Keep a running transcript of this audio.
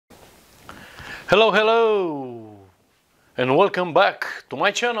Hello, and welcome back to my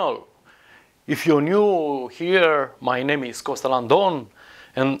channel. If you're new here, my name is Costel Andone,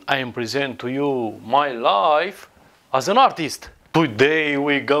 and I am present to you my life as an artist. Today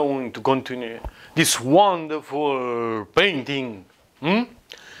we're going to continue this wonderful painting.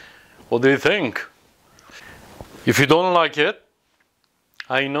 What do you think? If you don't like it,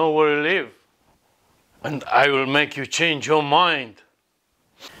 I know where you live, and I will make you change your mind.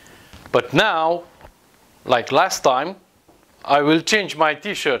 But now, like last time, I will change my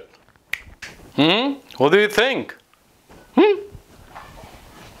t-shirt. What do you think?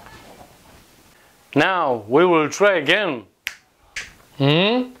 Now we will try again.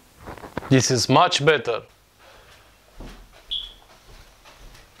 This is much better.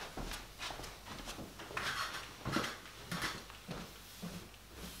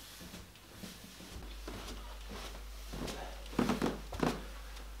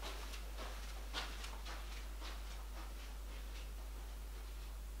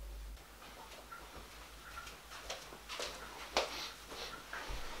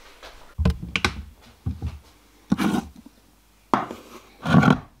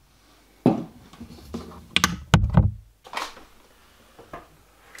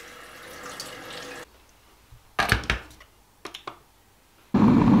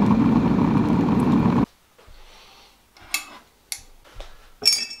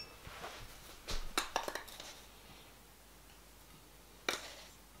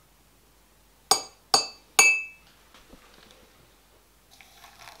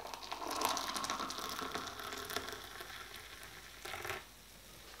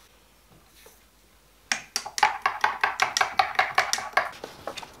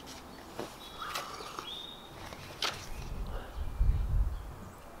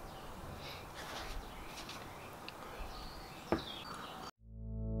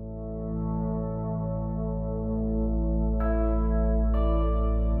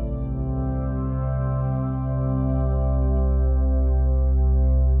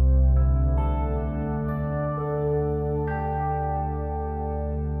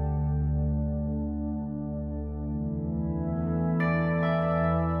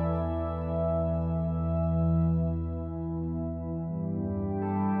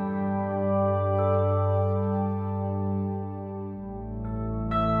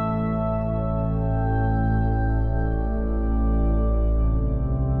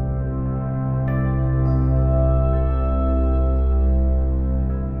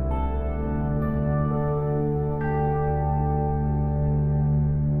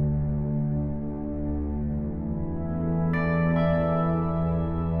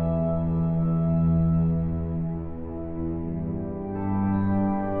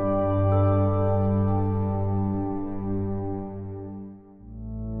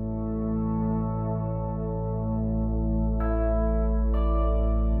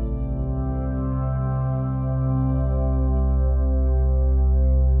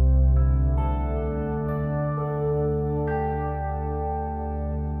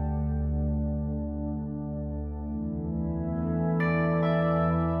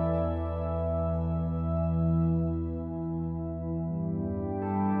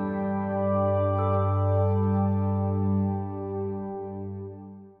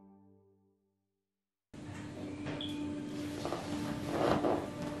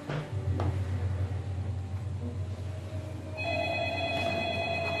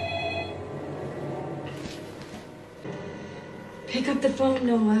 Pick up the phone,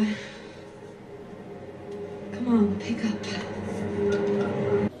 Noah. Come on, pick up.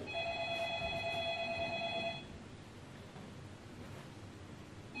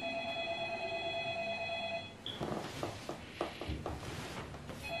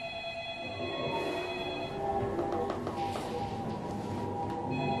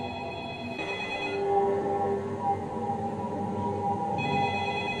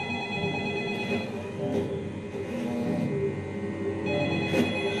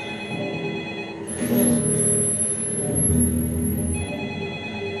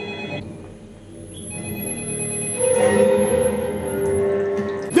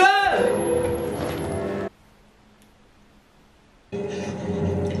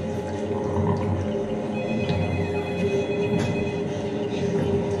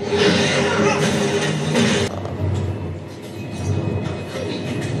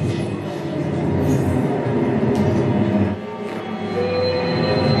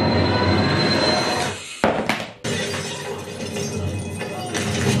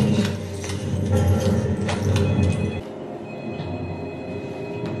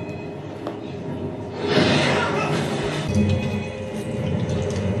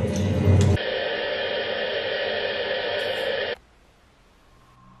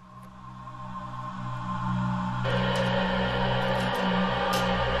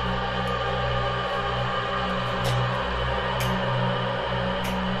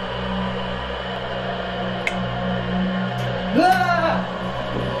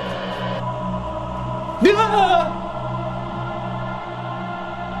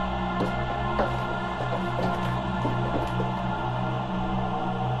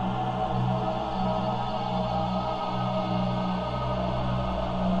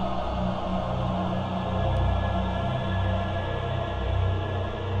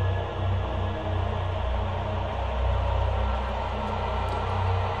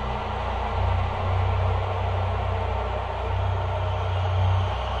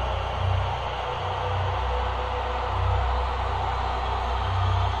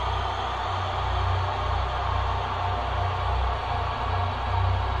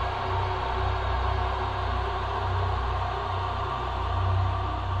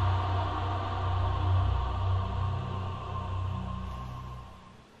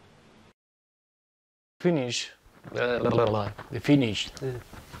 Finish. The finished.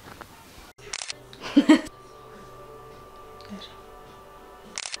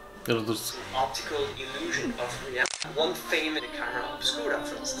 Optical illusion of reality. One famous camera obscura,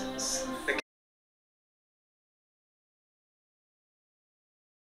 for instance.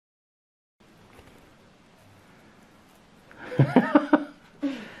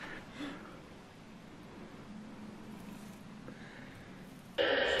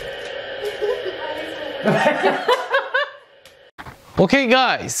 Okay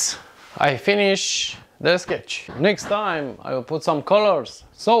guys, I finish the sketch. Next time I will put some colors.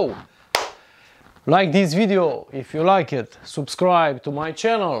 So, like this video if you like it, subscribe to my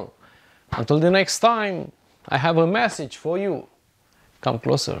channel. Until the next time, I have a message for you. Come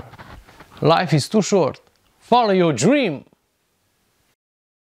closer. Life is too short. Follow your dream.